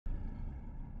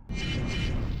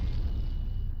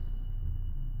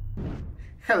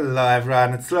Hello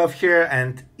everyone, it's Sloth here,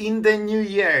 and in the new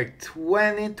year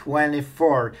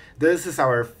 2024, this is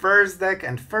our first deck,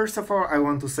 and first of all I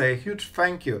want to say a huge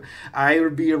thank you. I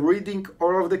will be reading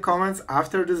all of the comments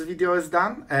after this video is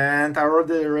done, and I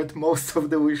already read most of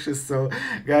the wishes, so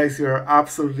guys, you are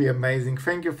absolutely amazing.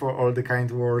 Thank you for all the kind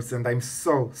words, and I'm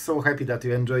so happy that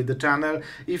you enjoyed the channel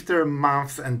after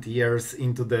months and years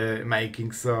into the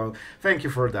making, so thank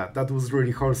you for that. That was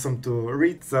really wholesome to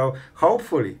read, so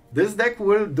hopefully this deck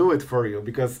will do it for you,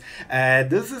 because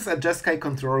this is a Jeskai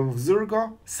Control with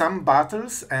Zurgo, some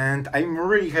battles, and I'm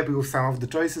really happy with some of the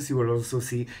choices. You will also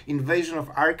see Invasion of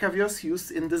Arcavios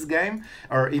used in this game,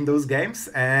 or in those games,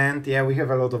 and yeah, we have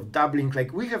a lot of doubling,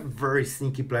 like we have very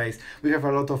sneaky plays, we have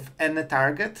a lot of any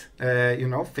target,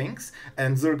 things,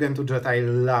 and Zurgo and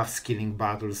Ojutai loves killing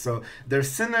battles, so their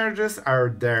synergies are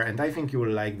there, and I think you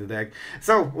will like the deck.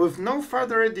 So, with no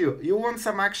further ado, you want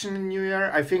some action in New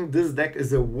Year? I think this deck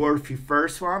is a worthy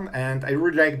first one, and I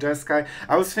really like Jeskai.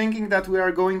 I was thinking that we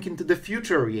are going into the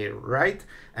future year, right?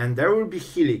 And there will be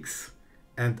Helix.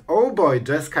 And oh boy,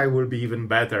 Jeskai will be even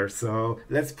better, so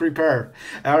let's prepare.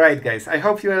 Alright guys, I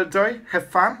hope you enjoy, have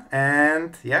fun,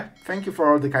 and yeah, thank you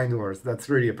for all the kind words, that's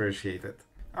really appreciated.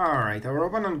 Alright, our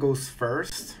opponent goes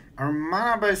first. Our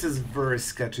mana base is very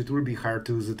sketchy, it will be hard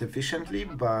to use it efficiently,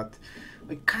 but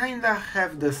we kinda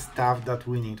have the stuff that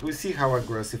we need. We'll see how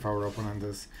aggressive our opponent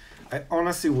is. I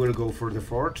honestly will go for the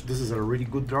Forge. This is a really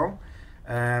good draw.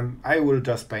 I will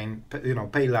just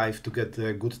pay life to get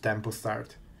a good tempo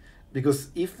start. Because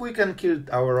if we can kill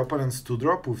our opponent's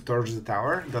 2-drop with Torch the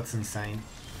Tower, that's insane.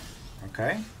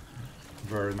 Okay,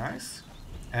 very nice.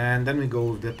 And then we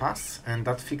go with the pass, and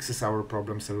that fixes our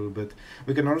problems a little bit.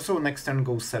 We can also next turn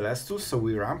go Celestus, so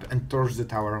we ramp and Torch the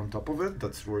Tower on top of it.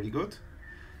 That's really good.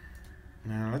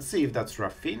 Now let's see if that's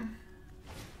Raffine.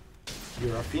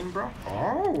 You're Raffine, bro?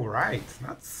 Oh, right.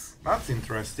 That's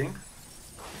interesting.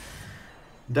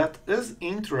 That is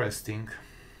interesting.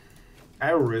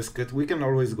 I'll risk it. We can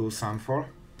always go Sunfall.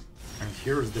 And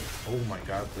here's the... oh my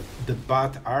god, the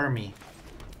Bat army.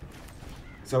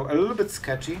 So a little bit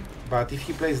sketchy, but if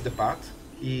he plays the Bat,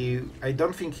 I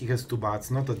don't think he has 2 Bats,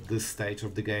 not at this stage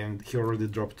of the game. He already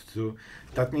dropped 2.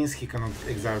 That means he cannot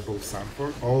exile both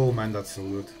Sunfall. Oh man, that's so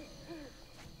good.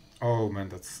 Oh man,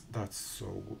 that's so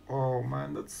good. Oh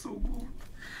man, that's so good.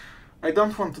 I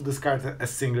don't want to discard a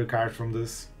single card from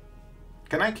this.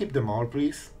 Can I keep them all,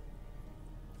 please?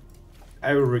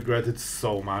 I will regret it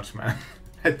so much, man.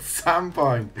 At some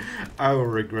point, I will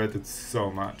regret it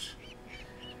so much.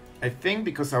 I think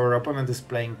because our opponent is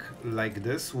playing like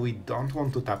this, we don't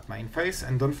want to tap main phase.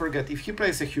 And don't forget, if he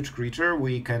plays a huge creature,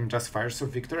 we can just Fire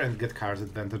Sword Victor and get card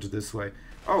advantage this way.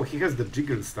 Oh, he has the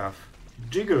Jiggle stuff.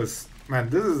 Jiggles. Man,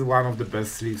 this is one of the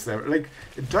best sleeves ever. Like,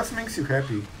 it just makes you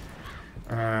happy.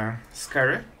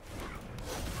 Scary.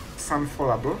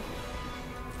 Sunfallable.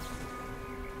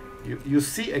 You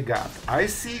see a god. I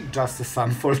see just a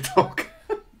Sunfall token.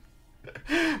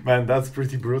 Man, that's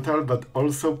pretty brutal, but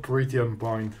also pretty on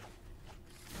point.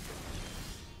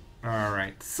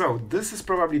 Alright, so this is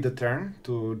probably the turn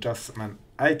to just... man,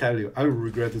 I tell you, I will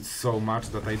regret it so much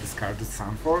that I discarded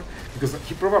Sunfall, because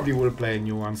he probably will play a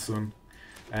new one soon.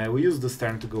 We use this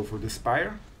turn to go for the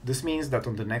Spire. This means that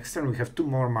on the next turn we have 2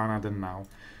 more mana than now.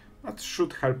 That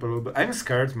should help a little bit. I'm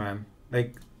scared, man.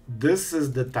 Like, this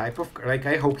is the type of... like,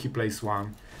 I hope he plays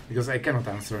 1, because I cannot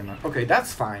answer now. Okay,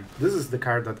 that's fine. This is the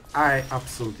card that I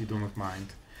absolutely do not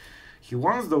mind. He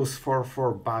wants those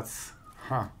 4/4 bats.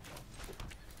 Huh.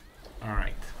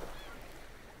 Alright.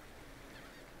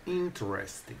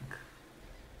 Interesting.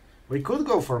 We could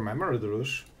go for Memory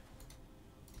Deluge.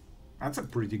 That's a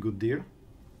pretty good deal.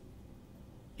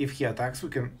 If he attacks, we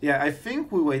can... yeah, I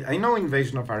think we wait. I know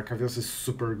Invasion of Arcavios is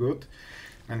super good,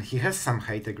 and he has some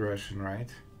hate aggression, right?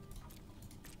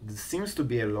 This seems to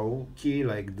be a low-key,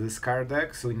 like, discard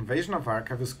deck, so Invasion of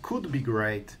Arcavios could be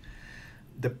great.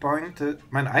 The point...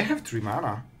 man, I have 3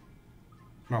 mana.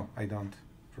 No, I don't.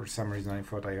 For some reason I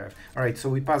thought I have. Alright, so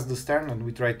we pass this turn and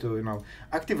we try to,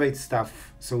 activate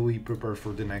stuff so we prepare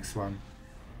for the next one.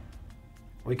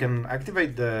 We can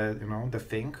activate the, the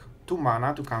thing. 2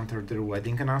 mana to counter the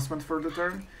wedding announcement for the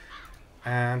turn.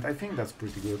 And I think that's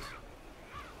pretty good.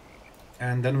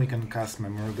 And then we can cast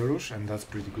Memory Deluge, and that's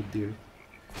pretty good deal.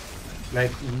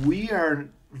 Like, we are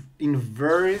in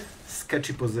very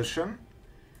sketchy position.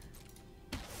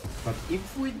 But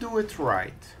if we do it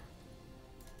right...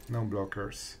 no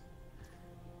blockers.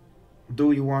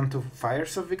 Do you want to Fire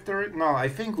Sword Victory? No, I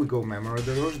think we go Memory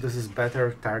Deluge. This is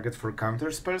better target for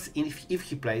counter spells if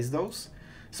he plays those.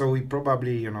 So we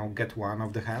probably, get 1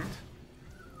 of the hand.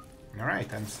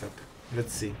 Alright, end step.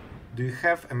 Let's see. Do you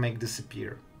have a Make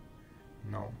Disappear?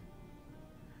 No.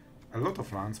 A lot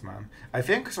of lands, man. I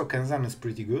think Sokenzan is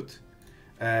pretty good.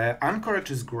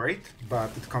 Anchorage is great,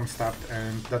 but it comes tapped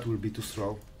and that will be too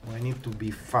slow. We need to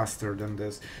be faster than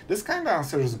this. This kind of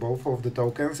answers both of the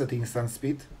tokens at instant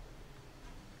speed.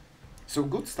 So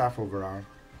good stuff overall.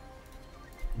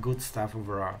 Good stuff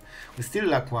overall. We still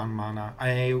lack 1 mana.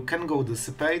 I can go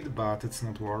Dissipate, but it's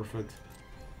not worth it.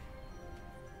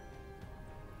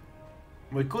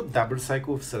 We could double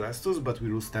cycle with Celestus, but we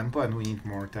lose tempo and we need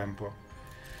more tempo.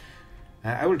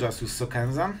 I will just use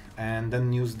Sokenzan and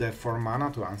then use the 4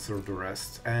 mana to answer the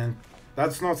rest. And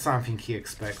that's not something he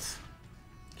expects.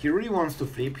 He really wants to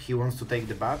flip, he wants to take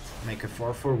the bat, make a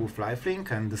 4-4 with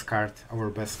lifelink and discard our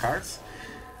best cards.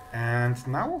 And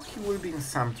now he will be in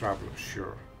some trouble,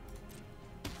 sure.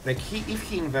 Like, if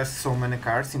he invests so many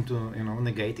cards into, you know,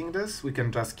 negating this, we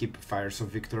can just keep Fires of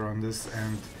Victor on this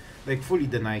and, like, fully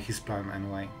deny his plan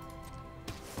anyway.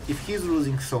 If he's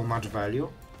losing so much value,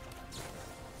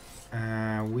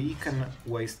 we can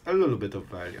waste a little bit of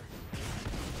value.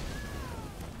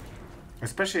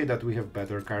 Especially that we have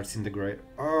better cards in the grave.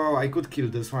 Oh, I could kill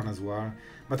this one as well.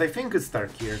 But I think it's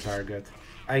Tarkir target.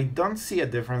 I don't see a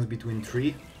difference between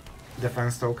 3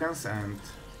 defense tokens and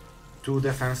 2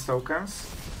 defense tokens.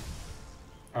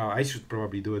 Oh, I should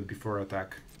probably do it before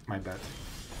attack. My bad.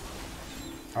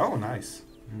 Oh, nice.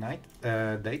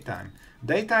 Daytime.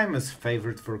 Daytime is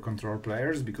favored for control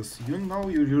players because you know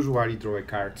you usually draw a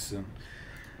card soon.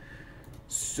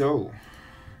 So,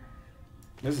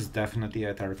 this is definitely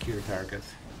a Tarkir target.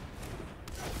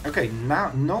 Okay,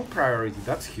 now no priority,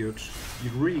 that's huge.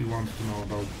 You really want to know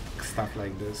about stuff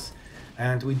like this.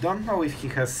 And we don't know if he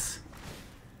has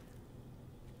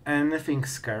anything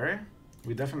scary.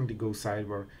 We definitely go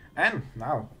sideboard. And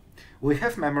now, we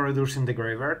have Memory Deluge in the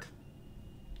graveyard.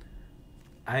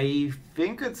 I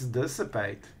think it's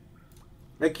Dissipate.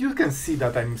 Like, you can see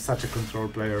that I'm such a control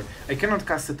player. I cannot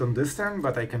cast it on this turn,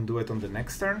 but I can do it on the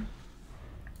next turn.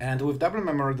 And with double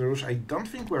Memory Deluge, I don't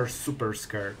think we're super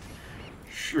scared.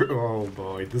 Sure. Oh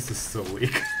boy, this is so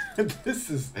weak. This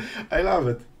is... I love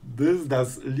it. This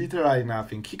does literally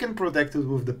nothing. He can protect it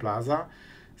with the Plaza,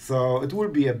 so it will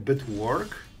be a bit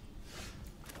work.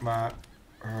 But...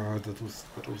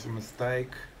 that was a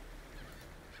mistake.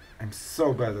 I'm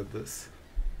so bad at this.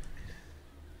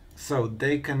 So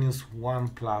they can use 1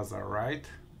 Plaza, right?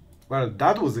 Well,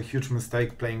 that was a huge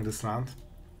mistake playing this land.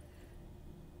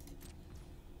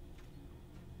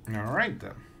 Alright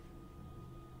then.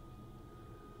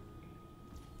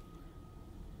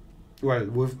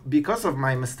 Well, because of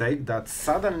my mistake, that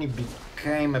suddenly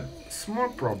became a small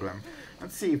problem.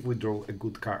 Let's see if we draw a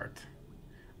good card.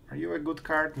 Are you a good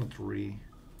card? Not really.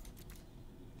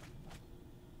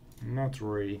 Not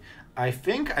really. I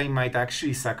think I might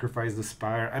actually sacrifice the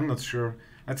Spire. I'm not sure.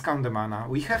 Let's count the mana.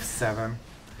 We have 7.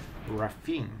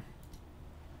 Raffine.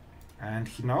 And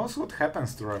he knows what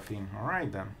happens to Raffine.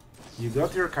 Alright then. You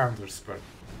got your counter spell.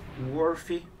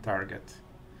 Worthy target.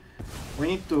 We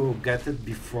need to get it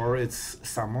before it's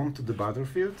summoned to the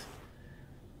battlefield.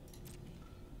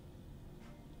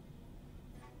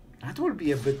 That will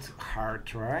be a bit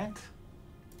hard, right?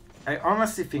 I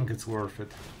honestly think it's worth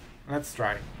it. Let's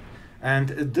try. And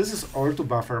this is all to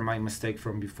buffer my mistake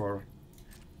from before.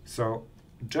 So,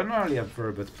 generally a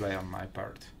very bad play on my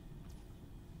part.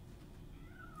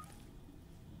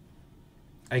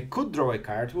 I could draw a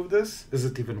card with this. Is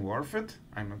it even worth it?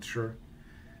 I'm not sure.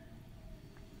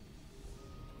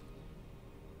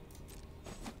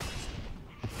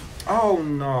 Oh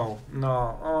no,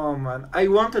 no, oh man. I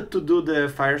wanted to do the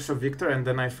Fires of Victor and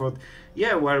then I thought,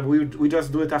 yeah, well, we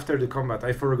just do it after the combat.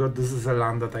 I forgot this is a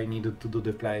land that I needed to do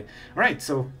the play. Right,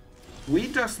 so we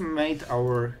just made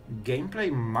our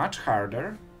gameplay much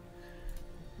harder.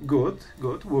 Good,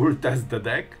 good, we will test the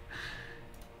deck.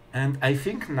 And I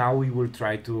think now we will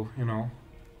try to, you know,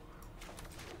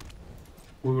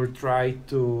 we will try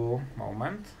to,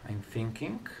 moment, I'm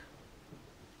thinking.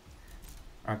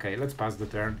 Okay, let's pass the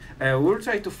turn. We'll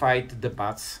try to fight the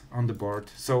bats on the board.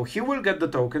 So he will get the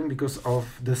token because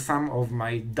of the sum of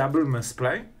my double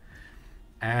misplay.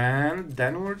 And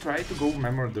then we'll try to go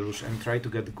Memory Deluge and try to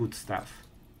get good stuff.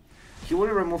 He will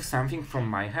remove something from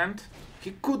my hand.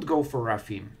 He could go for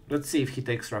Raffine. Let's see if he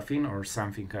takes Raffine or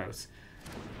something else.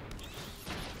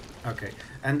 Okay,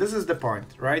 and this is the point,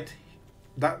 right?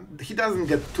 That he doesn't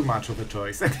get too much of a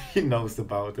choice and he knows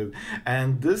about it.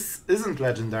 And this isn't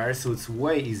legendary, so it's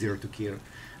way easier to kill.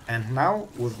 And now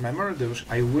with Memory Deluge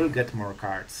I will get more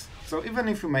cards. So even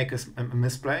if you make a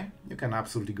misplay, you can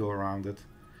absolutely go around it.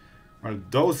 Well,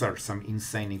 those are some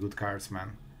insanely good cards,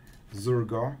 man.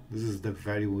 Zurgo, this is the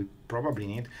value we probably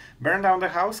need. Burn down the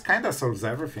house kinda solves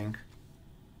everything.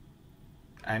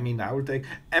 I mean, I will take...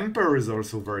 Emperor is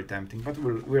also very tempting, but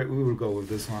we will go with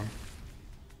this one.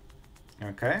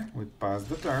 Okay, we pass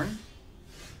the turn.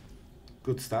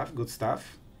 Good stuff, good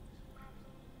stuff.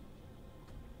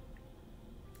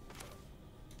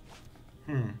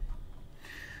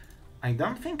 I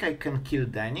don't think I can kill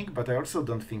Danik, but I also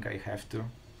don't think I have to.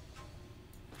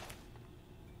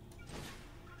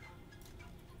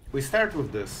 We start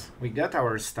with this. We get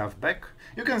our stuff back.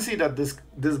 You can see that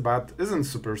this bat isn't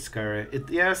super scary.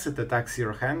 Yes, it attacks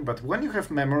your hand, but when you have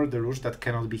Memory Deluge that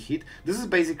cannot be hit, this is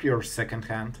basically your second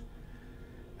hand.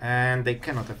 And they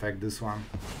cannot affect this one.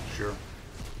 Sure.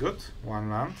 Good. One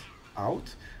land. Out.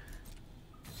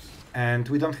 And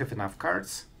we don't have enough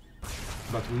cards.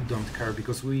 But we don't care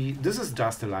because this is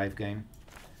just a live game.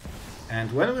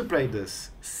 And when we play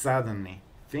this, suddenly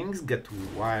things get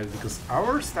wild because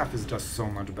our stuff is just so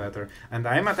much better. And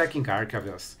I'm attacking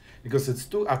Arcavios because it's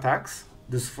 2 attacks.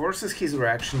 This forces his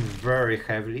reaction very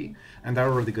heavily, and I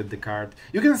already got the card.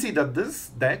 You can see that this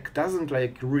deck doesn't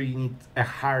like really need a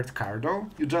hard cardo.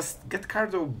 You just get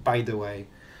cardo by the way.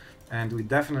 And we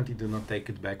definitely do not take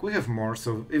it back. We have more,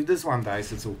 so if this one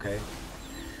dies, it's okay.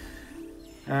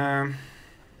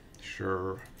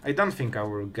 Sure. I don't think I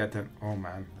will get an... Oh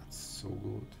man, that's so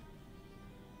good.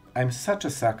 I'm such a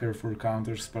sucker for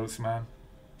counter spells, man.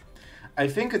 I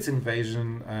think it's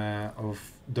Invasion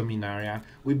of Dominaria.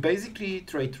 We basically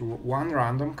trade through 1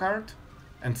 random card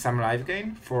and some live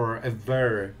gain for a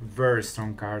very, very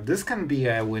strong card. This can be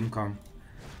a win con.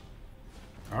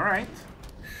 Alright.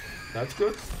 That's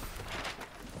good.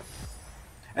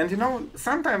 And you know,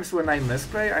 sometimes when I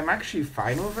misplay, I'm actually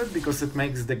fine with it because it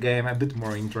makes the game a bit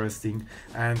more interesting.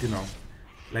 And you know,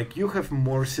 like you have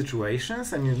more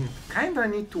situations and you kinda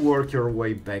need to work your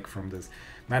way back from this.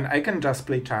 Man, I can just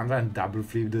play Chandra and double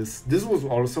flip this. This was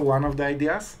also one of the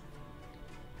ideas.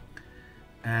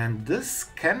 And this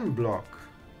can block.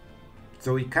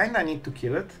 So we kinda need to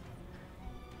kill it.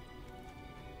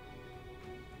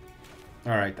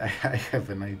 Alright, I have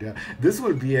an idea. This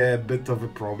will be a bit of a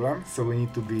problem, so we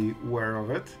need to be aware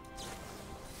of it.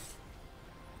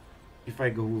 If I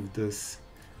go with this...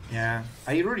 Yeah,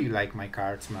 I really like my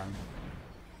cards, man.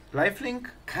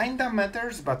 Lifelink kinda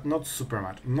matters, but not super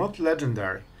much. Not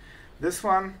legendary. This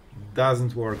one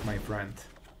doesn't work, my friend.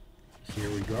 Here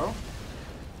we go.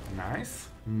 Nice.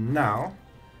 Now,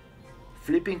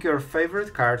 flipping your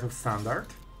favorite card of standard.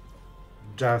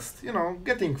 Just, you know,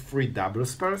 getting 3 double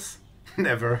spells.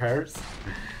 Never hurts.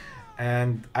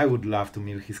 And I would love to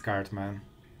mill his card, man.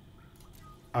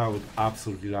 I would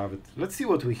absolutely love it. Let's see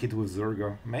what we hit with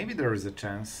Zurgo. Maybe there is a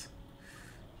chance.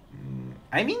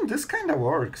 I mean, this kinda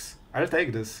works. I'll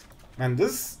take this. And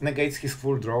this negates his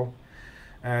full draw.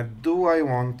 Do I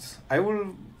want... I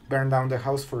will burn down the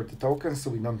house for the tokens,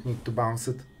 so we don't need to bounce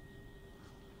it.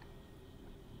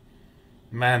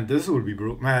 Man, this will be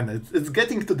brutal. Man, it's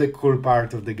getting to the cool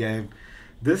part of the game.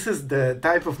 This is the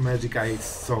type of magic I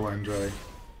so enjoy.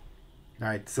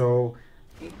 Right, so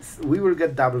we will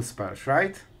get double spells,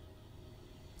 right?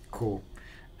 Cool.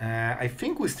 I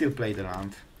think we still play the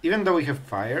land. Even though we have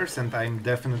fires, and I'm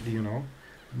definitely, you know,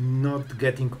 not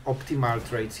getting optimal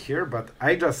trades here, but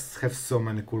I just have so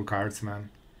many cool cards, man.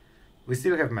 We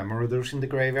still have Memory Deluge in the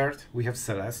graveyard. We have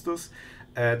Celestus.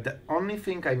 The only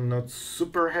thing I'm not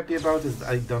super happy about is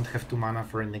I don't have 2 mana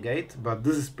for a Negate, but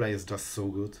this play is just so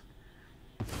good.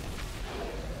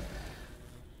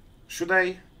 Should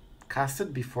I cast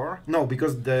it before? No,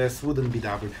 because this wouldn't be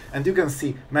double. And you can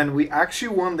see, man, we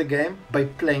actually won the game by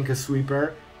playing a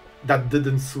sweeper that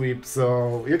didn't sweep,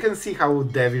 so you can see how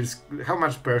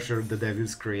much pressure the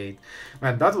devils create.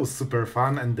 Man, that was super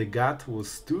fun, and the gut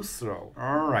was too slow.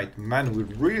 Alright, man, we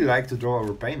really like to draw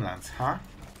our pain lands, huh?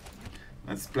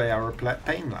 Let's play our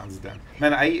pain lands then.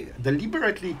 Man, I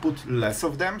deliberately put less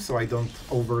of them so I don't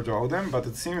overdraw them, but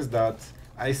it seems that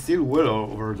I still will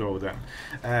overdraw them.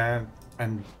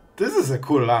 And this is a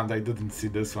cool land, I didn't see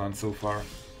this one so far.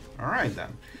 Alright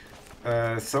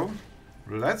then. So,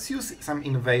 let's use some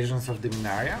Invasions of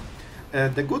Dominaria.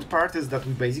 The good part is that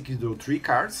we basically do 3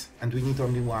 cards and we need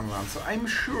only 1 land, so I'm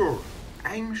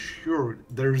sure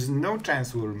there's no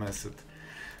chance we'll miss it.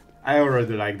 I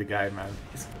already like the guy, man.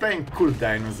 He's playing cool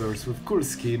dinosaurs with cool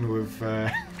skin, with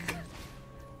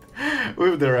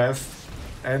with the rest.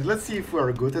 And let's see if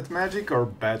we're good at magic or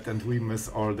bad and we miss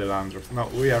all the land drops. No,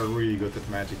 we are really good at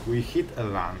magic. We hit a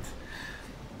land.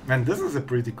 Man, this is a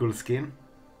pretty cool skin.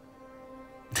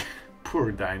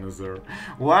 Poor dinosaur.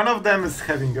 One of them is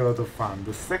having a lot of fun.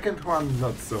 The second one,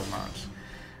 not so much.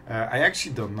 I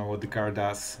actually don't know what the card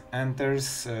does.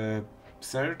 Enters...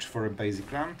 search for a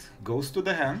basic land, goes to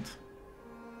the hand,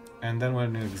 And then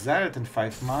when you exile it in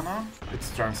 5 mana,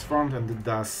 it's transformed and it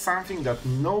does something that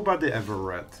nobody ever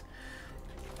read.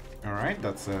 Alright,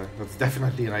 that's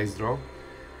definitely a nice draw.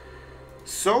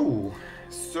 So,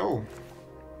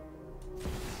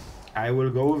 I will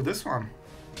go with this one.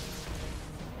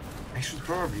 I should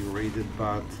probably read it,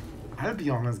 but I'll be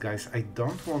honest, guys, I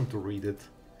don't want to read it.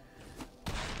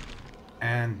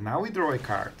 And now we draw a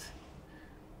card.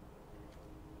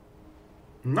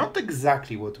 Not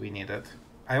exactly what we needed.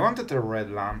 I wanted a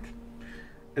red land.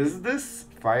 Is this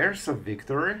Fires of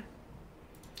Victory?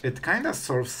 It kinda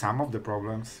solves some of the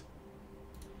problems.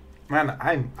 Man,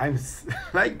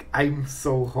 I'm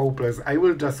so hopeless. I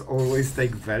will just always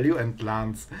take value and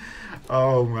lands.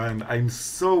 Oh man, I'm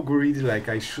so greedy, like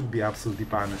I should be absolutely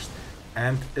punished.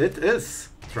 And it is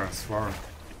transformed.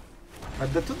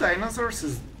 But the 2 dinosaurs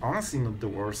is honestly not the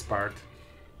worst part.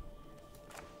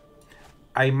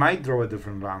 I might draw a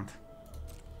different land.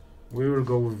 We will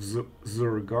go with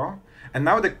Zurgo. And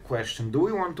now the question, do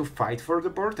we want to fight for the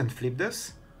board and flip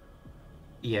this?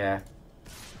 Yeah.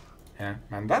 Yeah,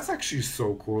 man, that's actually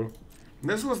so cool.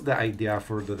 This was the idea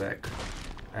for the deck.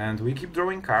 And we keep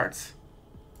drawing cards.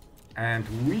 And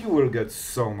we will get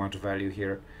so much value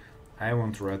here. I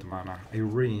want red mana. I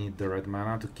really need the red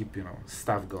mana to keep, you know,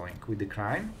 stuff going. We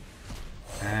decline.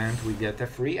 And we get a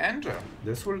free engine.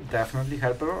 This will definitely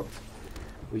help a lot.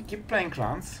 We keep playing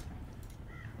clans.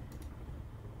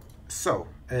 So,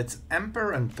 it's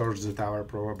Emperor and Torch the Tower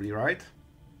probably, right?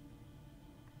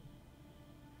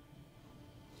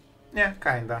 Yeah,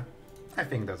 kinda. I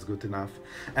think that's good enough.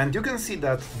 And you can see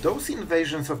that those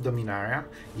Invasions of Dominaria,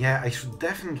 yeah, I should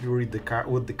definitely read the card,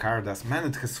 what the card does. Man,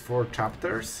 it has 4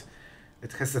 chapters.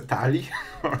 It has a tally.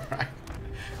 Alright.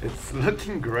 It's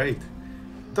looking great.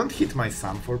 Don't hit my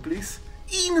Sunfall, please.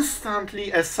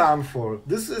 Instantly a Sunfall.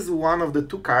 This is one of the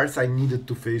 2 cards I needed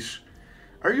to fish.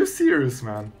 Are you serious,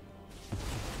 man?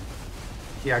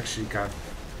 He actually cast.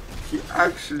 He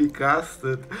actually cast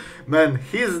it. Man,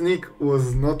 his nick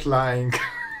was not lying.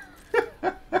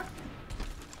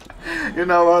 You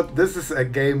know what? This is a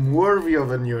game worthy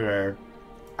of a new rare.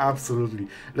 Absolutely.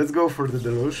 Let's go for the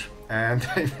Deluge. And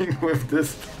I think with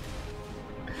this...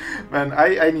 Man,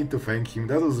 I need to thank him.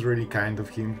 That was really kind of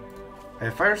him.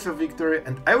 Fires of Victory.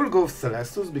 And I will go with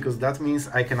Celestus, because that means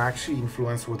I can actually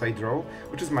influence what I draw,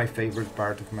 which is my favorite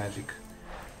part of Magic.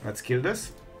 Let's kill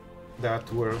this.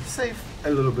 That will save a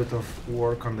little bit of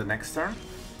work on the next turn.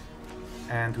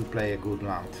 And we play a good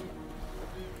land.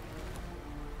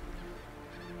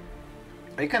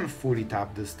 I can fully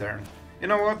tap this turn. You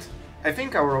know what? I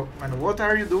think our... And what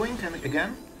are you doing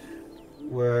again?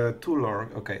 2 lore.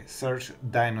 Okay, search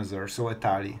dinosaur, so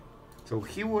Etali. So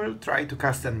he will try to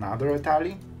cast another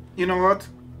Etali. You know what?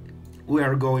 We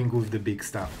are going with the big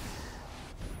stuff.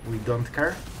 We don't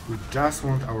care. We just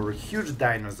want our huge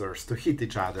dinosaurs to hit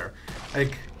each other.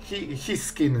 Like, his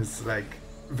skin is like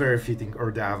very fitting,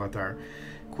 or the avatar.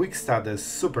 Quick Study is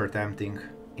super tempting.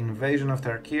 Invasion of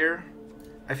Tarkir.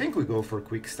 I think we go for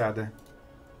Quick Study.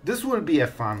 This will be a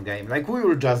fun game. Like, we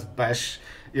will just bash,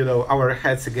 you know, our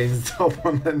heads against the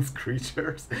opponent's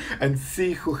creatures and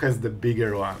see who has the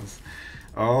bigger ones.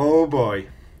 Oh boy,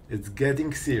 it's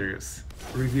getting serious.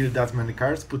 Reveal that many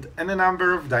cards, put any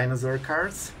number of dinosaur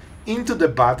cards into the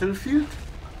battlefield.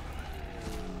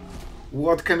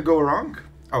 What can go wrong?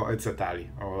 Oh, it's a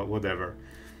tally or whatever.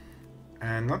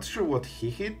 And not sure what he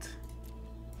hit.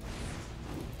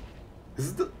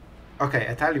 Is the... Okay,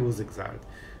 a tally was exiled.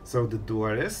 So the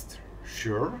Duelist,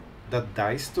 sure, that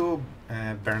dies to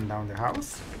burn down the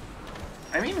house.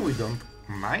 I mean, we don't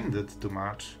mind it too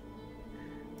much.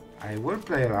 I will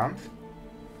play a land.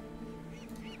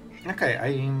 Okay,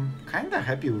 I'm kinda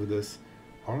happy with this.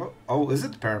 Oh, is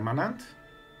it permanent?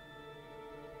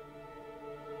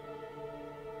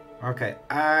 Okay,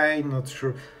 I'm not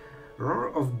sure.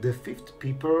 Roar of the 5th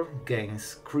people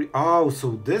gains... Oh,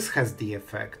 so this has the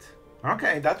effect.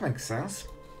 Okay, that makes sense.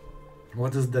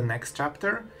 What is the next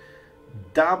chapter?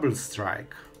 Double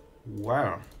Strike.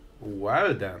 Well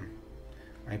then.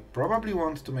 I probably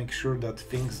want to make sure that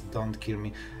things don't kill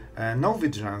me. No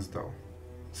Vigilance though.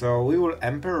 So we will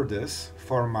Emperor this,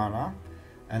 4 mana,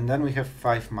 and then we have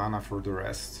 5 mana for the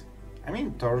rest. I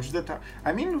mean, Torch the Tower.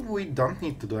 I mean, we don't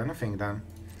need to do anything then.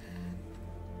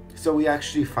 So we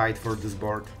actually fight for this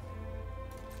board.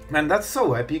 Man, that's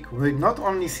so epic. We not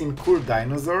only seen cool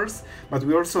dinosaurs, but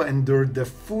we also endured the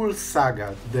full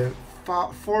saga, the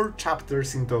 4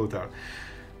 chapters in total.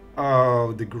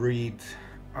 Oh, the greed.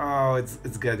 Oh,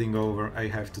 it's getting over. I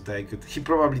have to take it. He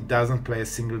probably doesn't play a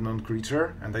single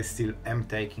non-creature, and I still am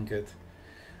taking it.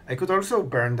 I could also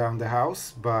burn down the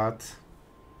house, but...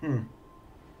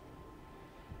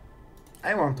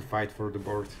 I want to fight for the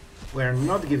board. We're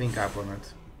not giving up on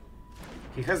it.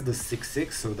 He has the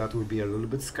 6/6, so that will be a little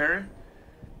bit scary.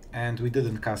 And we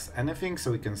didn't cast anything,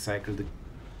 so we can cycle the...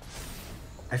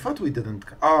 I thought we didn't...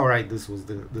 Oh, right, this was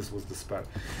the spell.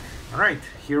 Alright,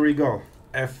 here we go.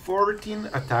 A 14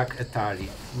 attack Atari.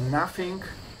 Nothing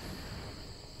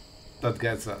that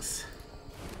gets us.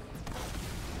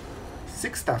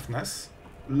 6 toughness.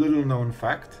 Little known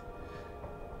fact.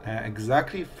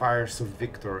 Exactly Fires of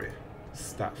Victory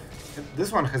stuff.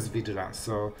 This one has vigilance,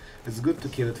 so it's good to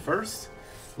kill it first.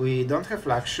 We don't have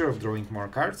luxury of drawing more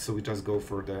cards, so we just go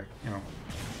for the,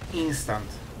 instant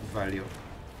value.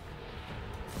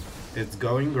 It's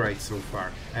going great so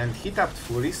far. And he tapped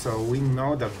fully, so we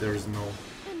know that there's no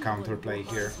counterplay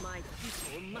here.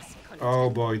 Oh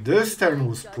boy, this turn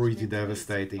was pretty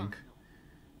devastating.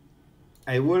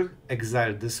 I will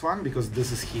exile this one, because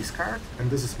this is his card, and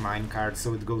this is mine card,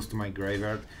 so it goes to my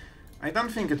graveyard. I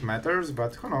don't think it matters,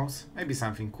 but who knows, maybe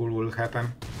something cool will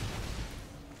happen.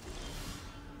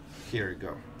 Here we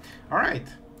go. Alright,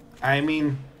 I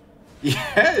mean,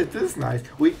 yeah, it is nice.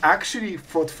 We actually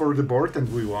fought for the board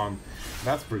and we won.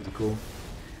 That's pretty cool.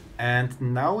 And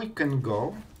now we can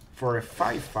go for a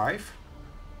 5/5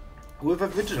 with a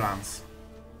vigilance.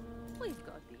 We've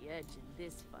got the edge in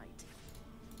this fight.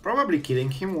 Probably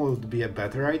killing him would be a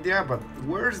better idea, but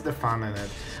where's the fun in it?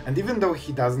 And even though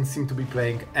he doesn't seem to be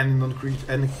playing any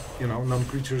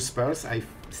non-creature spells, I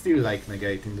still like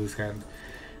Negate in this hand.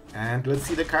 And let's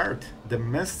see the card. The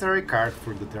mystery card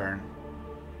for the turn.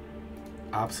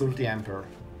 Absolutely Emperor.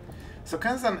 So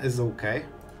Kenzan is okay,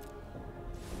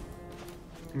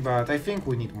 but I think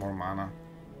we need more mana.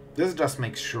 This just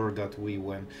makes sure that we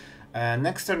win.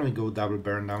 Next turn we go double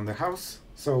burn down the house,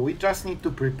 so we just need to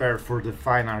prepare for the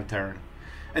final turn.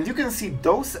 And you can see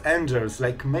those angels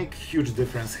like make huge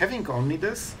difference. Having only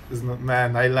this is not...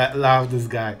 Man, I love this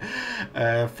guy.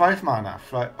 5 mana.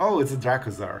 Oh, it's a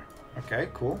Dracozar. Okay,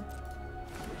 cool.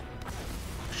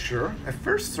 Sure, a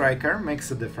first striker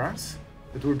makes a difference.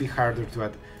 It will be harder to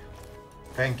add.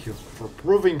 Thank you for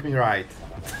proving me right.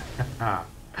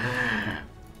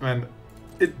 Man,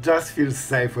 it just feels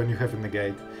safe when you have a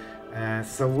negate.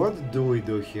 So what do we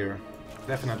do here?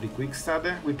 Definitely quick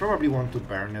study. We probably want to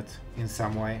burn it in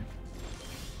some way.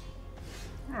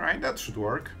 Alright, that should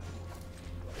work.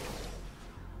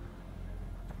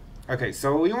 Okay,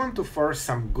 so we want to force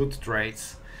some good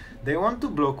trades. They want to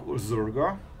block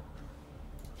Zurgo.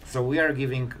 So we are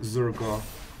giving Zurgo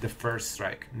the first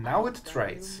strike. Now it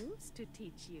trades.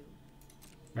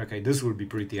 Okay, this will be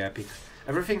pretty epic.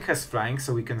 Everything has flying,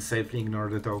 so we can safely ignore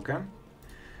the token.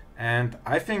 And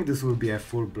I think this will be a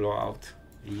full blowout.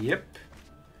 Yep.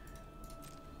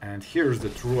 And here's the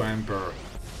true Emperor.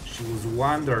 She was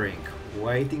wondering,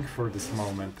 waiting for this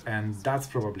moment, and that's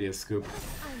probably a scoop.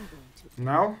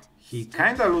 Now, he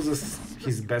kinda loses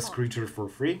his best creature for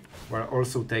free, while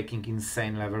also taking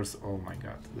insane levels. Oh my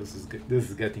god, this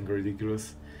is getting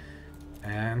ridiculous.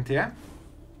 And yeah.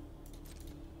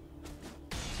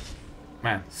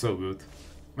 Man, so good.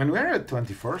 When we're at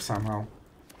 24 somehow.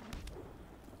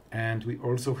 And we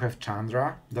also have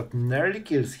Chandra that nearly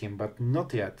kills him, but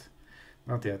not yet.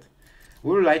 Not yet.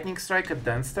 We'll Lightning Strike at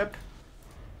Dance Step.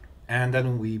 And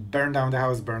then we burn down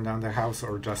the house,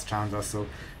 or just Chandra. So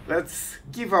let's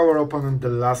give our opponent the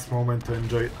last moment to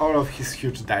enjoy all of his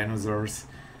huge dinosaurs.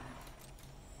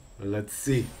 Let's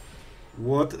see.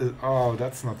 What is... Oh,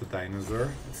 that's not a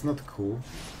dinosaur. It's not cool.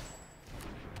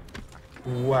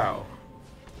 Wow.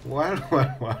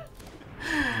 Well.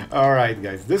 Alright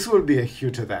guys, this will be a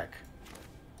huge attack.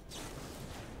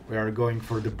 We are going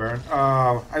for the burn.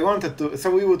 Oh, I wanted to...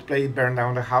 So we would play burn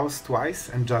down the house twice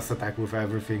and just attack with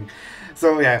everything.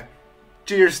 So yeah,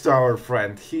 cheers to our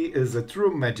friend. He is a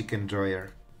true magic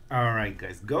enjoyer. Alright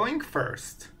guys, going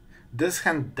first. This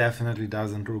hand definitely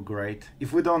doesn't do great.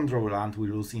 If we don't draw land, we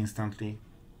lose instantly.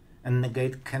 And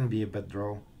Negate can be a bad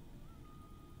draw.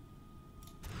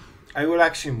 I will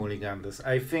actually mulligan this.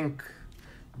 I think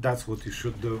that's what you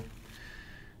should do.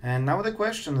 And now the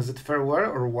question, is it farewell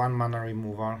or 1 mana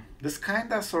removal? This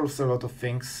kinda solves a lot of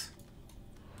things.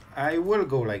 I will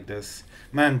go like this.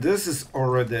 Man, this is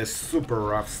already a super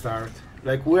rough start.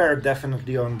 Like, we are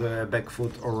definitely on the back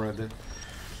foot already.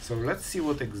 So let's see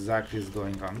what exactly is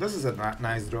going on. This is a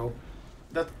nice draw.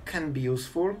 That can be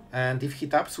useful. And if he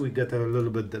taps, we get a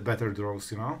little bit better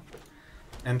draws, you know?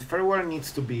 And farewell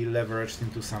needs to be leveraged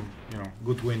into some,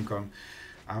 good win con.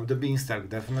 The Beanstalk,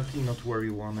 definitely not where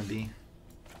you wanna be.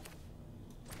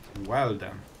 Well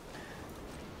then.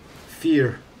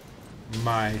 Fear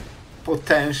my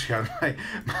potential,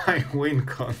 my win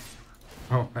con.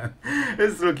 Oh man,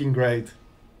 it's looking great.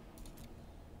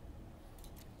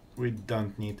 We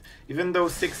don't need. Even though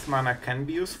 6 mana can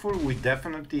be useful, we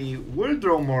definitely will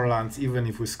draw more lands even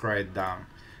if we scry it down.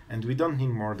 And we don't need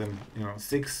more than,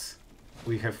 6.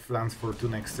 We have lands for 2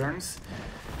 next turns.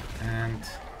 And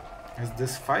is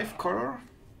this 5 color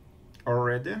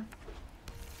already?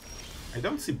 I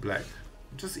don't see black.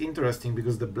 Which is interesting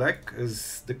because the black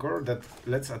is the color that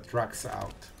lets Atraxa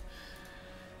out.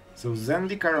 So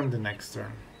Zendikar on the next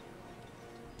turn.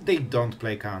 They don't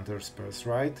play counter spells,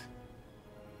 right?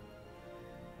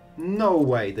 No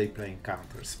way they play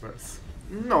counter spells.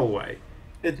 No way.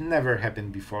 It never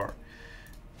happened before.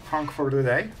 Honk for the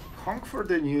day? Honk for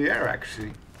the new year,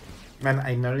 actually. Man,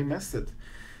 I nearly missed it.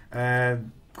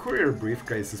 Courier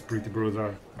Briefcase is pretty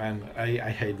brutal. Man,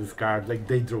 I hate this card. Like,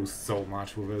 they draw so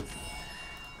much with it.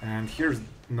 And here's...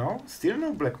 No? Still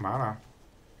no black mana.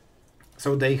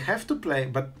 So they have to play...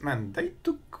 But, man, they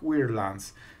took weird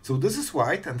lands. So this is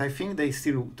white, and I think they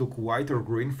still took white or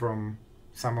green from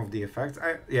some of the effects.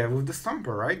 Yeah, with the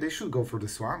Stomper, right? They should go for the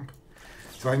Swamp.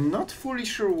 So I'm not fully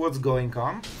sure what's going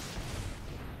on.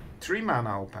 3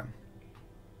 mana open.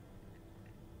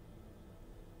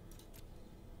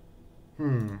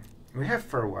 We have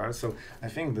Farewell, so I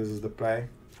think this is the play.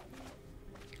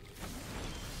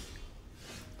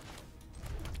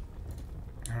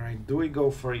 Alright, do we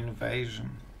go for Invasion?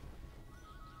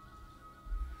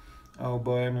 Oh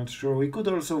boy, I'm not sure. We could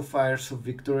also Fires of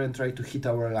Victory and try to hit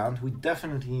our land. We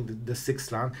definitely need the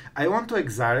 6th land. I want to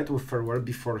exile it with Farewell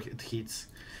before it hits.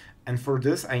 And for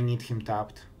this, I need him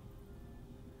tapped.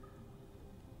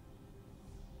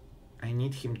 I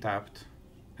need him tapped.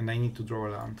 And I need to draw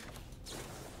a land.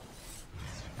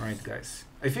 Alright, guys.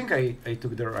 I think I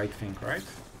took the right thing, right?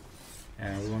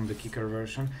 Yeah, we want the kicker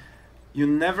version. You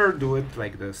never do it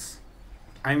like this.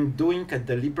 I'm doing a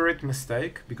deliberate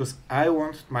mistake because I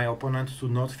want my opponent to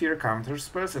not fear counter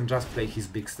spells and just play his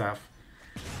big stuff.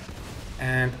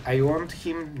 And I want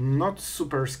him not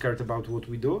super scared about what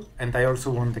we do, and I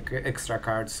also want the extra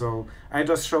card, so I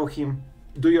just show him,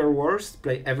 do your worst,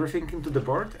 play everything into the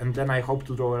board, and then I hope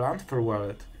to draw a land, farewell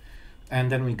it. And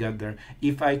then we get there.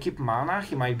 If I keep mana,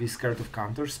 he might be scared of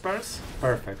counter spells.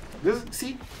 Perfect.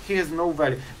 See, he has no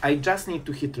value. I just need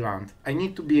to hit land. I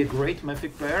need to be a great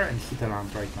Mythic player and hit a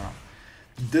land right now.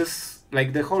 This,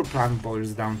 like, the whole plan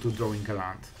boils down to drawing a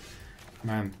land.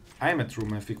 Man, I'm a true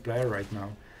Mythic player right now.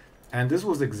 And this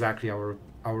was exactly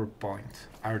our point.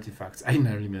 Artifacts. I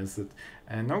nearly missed it.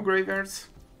 And no graveyards.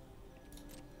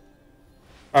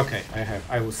 Okay,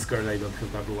 I was scared I don't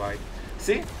have double white.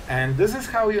 See? And this is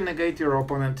how you negate your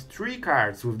opponent 3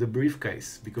 cards with the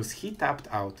Briefcase, because he tapped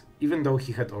out, even though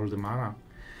he had all the mana.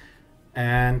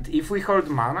 And if we hold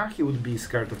mana, he would be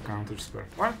scared of counterspell.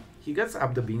 Well, he gets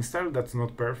up the Beanstalk, that's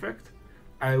not perfect.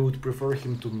 I would prefer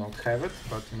him to not have it,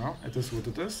 but it is what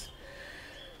it is.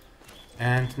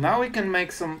 And now we can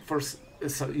make some,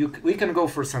 we can go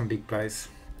for some big plays.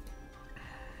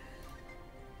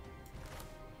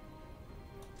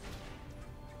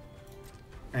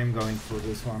 I'm going for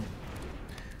this one.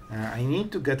 I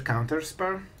need to get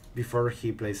counterspell before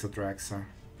he plays Atraxa.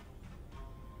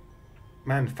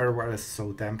 Man, Farewell is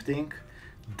so tempting.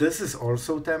 This is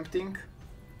also tempting.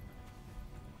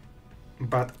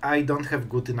 But I don't have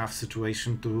good enough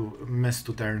situation to miss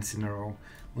 2 turns in a row.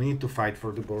 We need to fight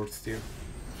for the board still.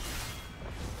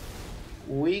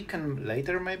 We can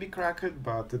later maybe crack it,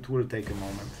 but it will take a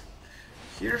moment.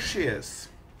 Here she is.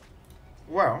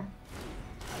 Well,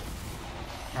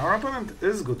 our opponent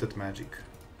is good at Magic.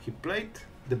 He played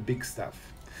the big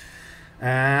stuff.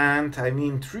 And I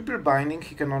mean, triple binding,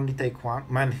 he can only take 1.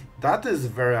 Man, that is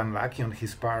very unlucky on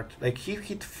his part. Like, he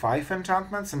hit 5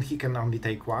 enchantments and he can only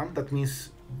take 1. That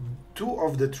means 2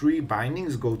 of the 3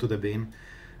 bindings go to the bin.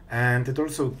 And it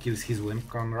also kills his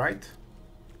Windcon, right?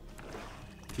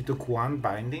 He took 1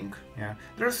 binding. Yeah,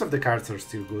 the rest of the cards are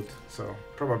still good, so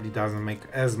probably doesn't make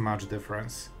as much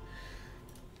difference.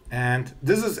 And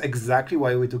this is exactly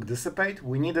why we took Dissipate.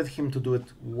 We needed him to do it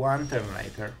 1 turn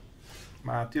later.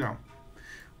 But,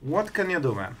 what can you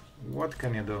do, man? What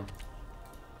can you do?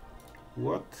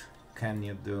 What can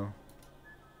you do?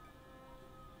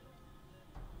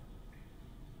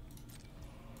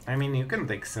 I mean, you can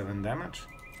take 7 damage.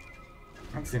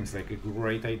 That seems like a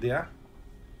great idea.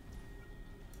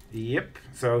 Yep,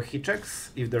 so he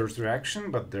checks if there's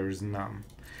reaction, but there is none.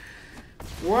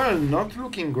 Well, not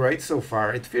looking great so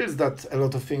far. It feels that a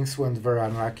lot of things went very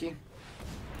unlucky.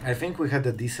 I think we had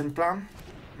a decent plan,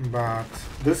 but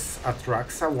this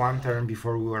Atraxa 1 turn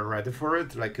before we were ready for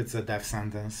it, like it's a death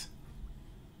sentence.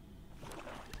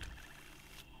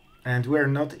 And we're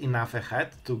not enough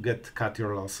ahead to cut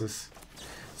your losses.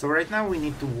 So right now we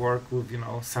need to work with,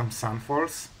 some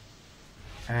Sunfalls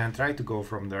and try to go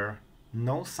from there.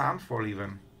 No Sunfall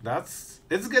even.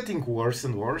 It's getting worse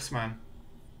and worse, man.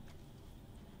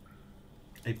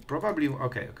 I probably...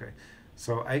 Okay.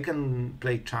 So I can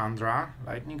play Chandra,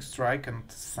 Lightning Strike and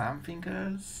something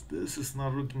else. This is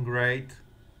not looking great.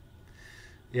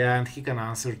 Yeah, and he can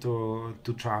answer to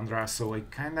Chandra, so I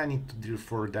kinda need to deal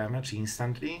 4 damage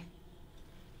instantly.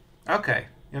 Okay,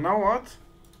 you know what?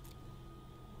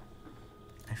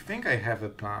 I think I have a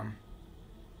plan.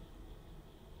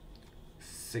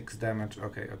 6 damage,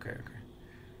 okay.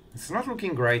 It's not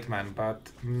looking great, man,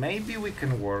 but maybe we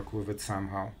can work with it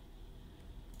somehow.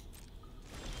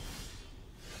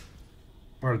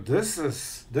 Well, this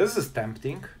is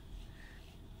tempting,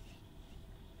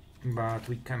 but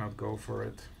we cannot go for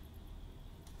it.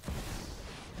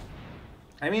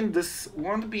 I mean, this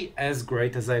won't be as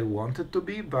great as I want it to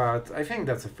be, but I think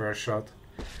that's a fair shot.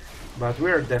 But we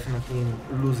are definitely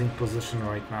in losing position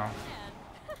right now.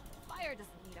 Fire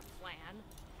doesn't need a plan.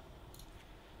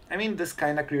 I mean, this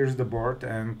kinda clears the board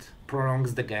and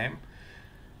prolongs the game.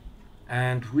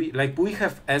 And we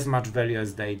have as much value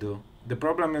as they do. The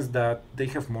problem is that they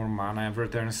have more mana every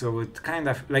turn, so it kind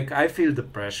of like I feel the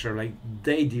pressure. Like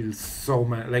they deal so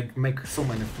many, like make so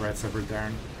many threats every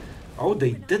turn. Oh,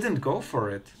 they didn't go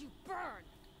for it. You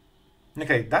burn.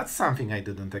 Okay, that's something I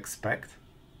didn't expect.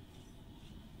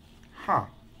 Huh.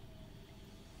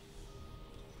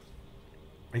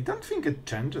 I don't think it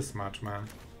changes much, man.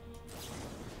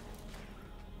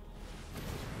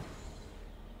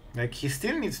 Like he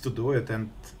still needs to do it, and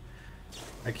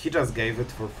like he just gave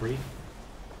it for free.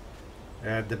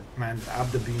 The man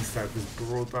up the beanstalk is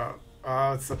brutal.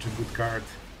 Oh, it's such a good card.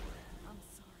 I'm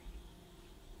sorry.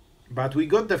 But we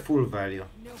got the full value,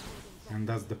 No holding back. and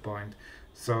that's the point.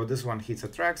 So this one hits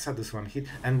Atraxa, this one hit,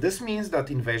 and this means that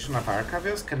Invasion of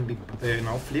Arcavios can be,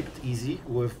 flipped easy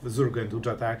with Zurgo and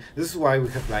Ojutai. This is why we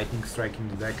have Lightning Strike in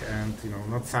the deck, and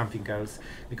not something else,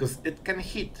 because it can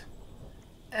hit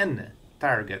any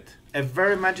target. A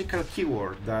very magical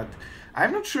keyword that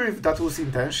I'm not sure if that was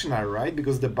intentional, right?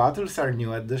 Because the battles are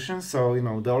new edition, so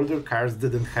the older cards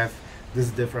didn't have this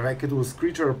difference. Like it was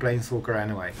creature or planeswalker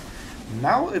anyway.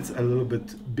 Now it's a little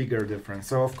bit bigger difference.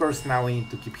 So of course now we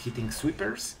need to keep hitting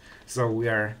sweepers. So we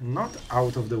are not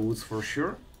out of the woods for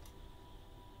sure.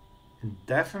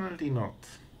 Definitely not.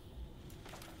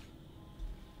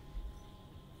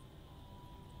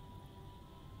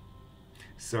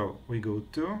 So we go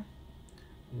 2,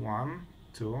 1,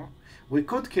 2. We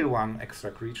could kill 1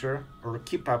 extra creature or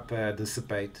keep up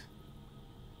Dissipate.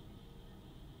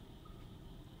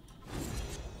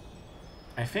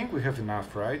 I think we have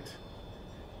enough, right?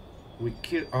 We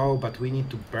kill... Oh, but we need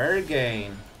to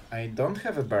bargain. I don't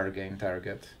have a bargain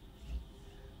target.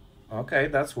 Okay,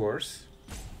 that's worse.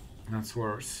 That's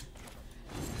worse.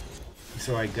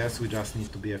 So I guess we just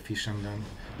need to be efficient then.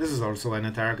 This is also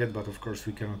any target, but of course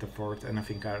we cannot afford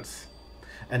anything else.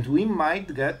 And we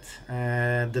might get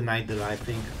denied the life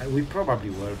thing. We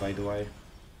probably will, by the way.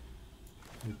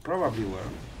 We probably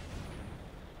will.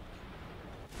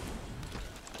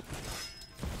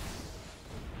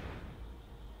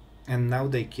 And now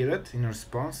they kill it in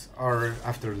response, or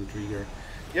after the trigger.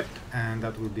 Yep, and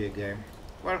that will be a game.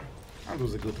 Well, that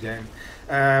was a good game.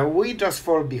 We just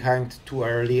fall behind too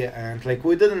early, and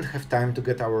we didn't have time to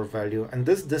get our value. And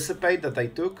this Dissipate that I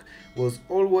took was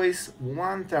always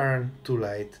 1 turn too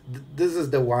late. This is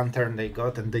the 1 turn they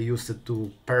got, and they used it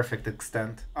to perfect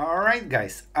extent. Alright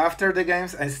guys, after the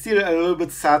games I'm still a little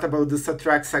bit sad about this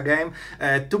Atraxa game.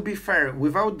 To be fair,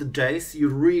 without the Jace you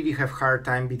really have hard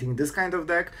time beating this kind of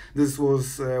deck. This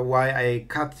was why I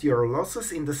cut your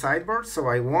losses in the sideboard, so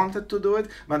I wanted to do it,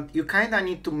 but you kinda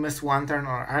need to miss 1 turn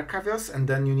on Arcavios, and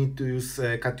then you need to use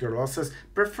cut your losses,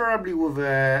 preferably with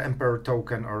Emperor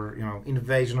token or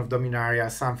Invasion of Dominaria,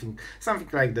 something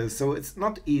like this. So it's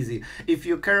not easy. If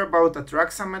you care about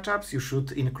Atraxa matchups, you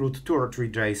should include 2 or 3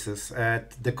 Jaces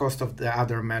at the cost of the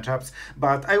other matchups.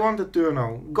 But I wanted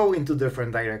to go into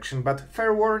different direction. But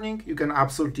fair warning, you can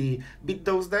absolutely beat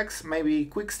those decks. Maybe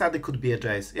Quick Study could be a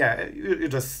Jace. Yeah, you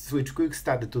just switch Quick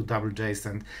Study to double Jace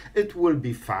and it will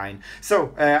be fine.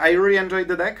 So I really enjoyed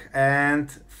the deck, and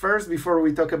first, before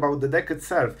we talk about the deck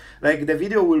itself, the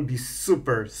video will be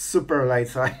super light,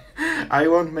 so I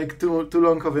won't make too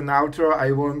long of an outro.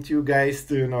 I want you guys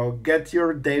to get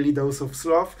your daily dose of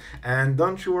Sloth, and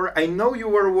don't you worry. I know you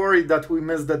were worried that we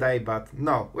missed the day, but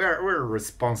no, we're a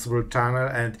responsible channel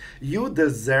and you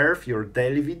deserve your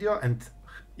daily video, and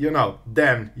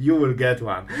then you will get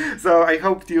one. So I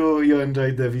hope you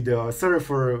enjoyed the video. Sorry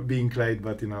for being late,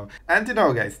 but And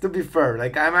guys, to be fair,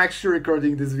 I'm actually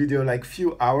recording this video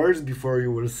few hours before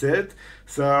you will see it.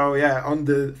 So yeah, on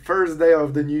the first day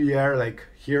of the new year,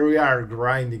 here we are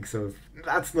grinding. So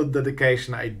that's not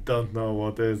dedication, I don't know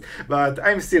what is, but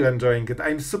I'm still enjoying it.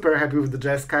 I'm super happy with the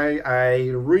Jeskai. I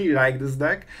really like this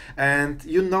deck, and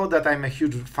you know that I'm a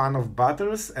huge fan of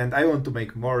battles, and I want to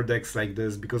make more decks like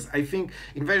this because I think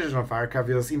Invasion of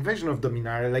Arcavios, Invasion of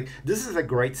Dominaria, like this is a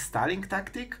great stalling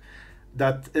tactic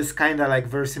that is kind of like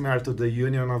very similar to the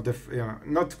union of the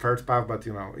not third path, but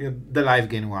the life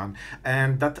gain one,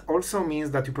 and that also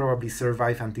means that you probably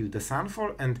survive until the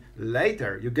Sunfall, and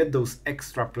later you get those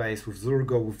extra plays with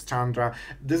Zurgo, with Chandra.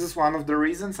 This is one of the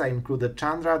reasons I included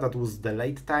Chandra. That was the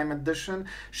late time edition.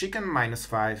 She can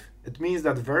 -5. It means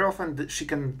that very often she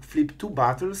can flip 2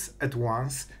 battles at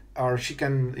once, or she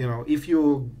can, if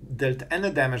you dealt any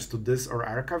damage to this or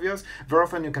Arcavios, very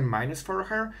often you can -4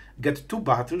 her, get 2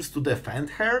 battles to defend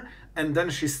her, and then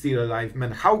she's still alive.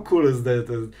 Man, how cool is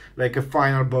that? Like a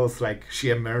final boss, like she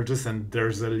emerges and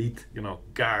there's a lead,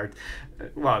 guard.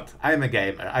 What? I'm a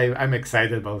gamer. I'm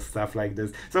excited about stuff like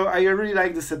this. So I really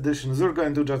like this edition. Zurgo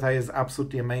and Ojutai is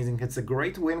absolutely amazing. It's a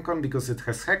great win con because it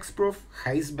has hexproof,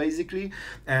 haste basically,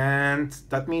 and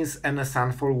that means any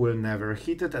Sunfall will never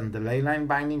hit it, and the leyline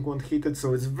binding won't hit it,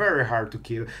 so it's very hard to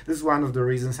kill. This is one of the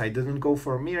reasons I didn't go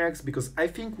for Mirex, because I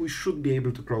think we should be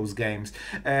able to close games.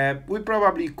 We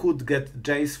probably could get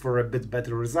Jace for a bit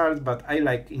better result, but I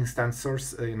like instant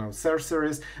source,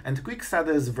 sorceries, and Quick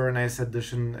Study is a very nice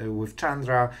addition with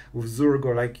Chandra, with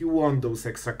Zurgo. Like, you want those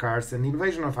extra cards, and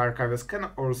Invasion of Arcavios can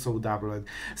also double it.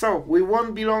 So we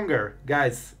won't be longer,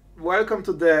 guys. Welcome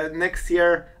to the next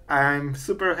year. I'm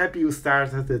super happy you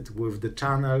started it with the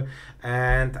channel,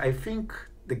 and I think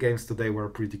the games today were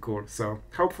pretty cool. So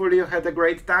hopefully you had a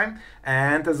great time,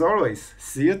 and as always,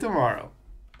 see you tomorrow.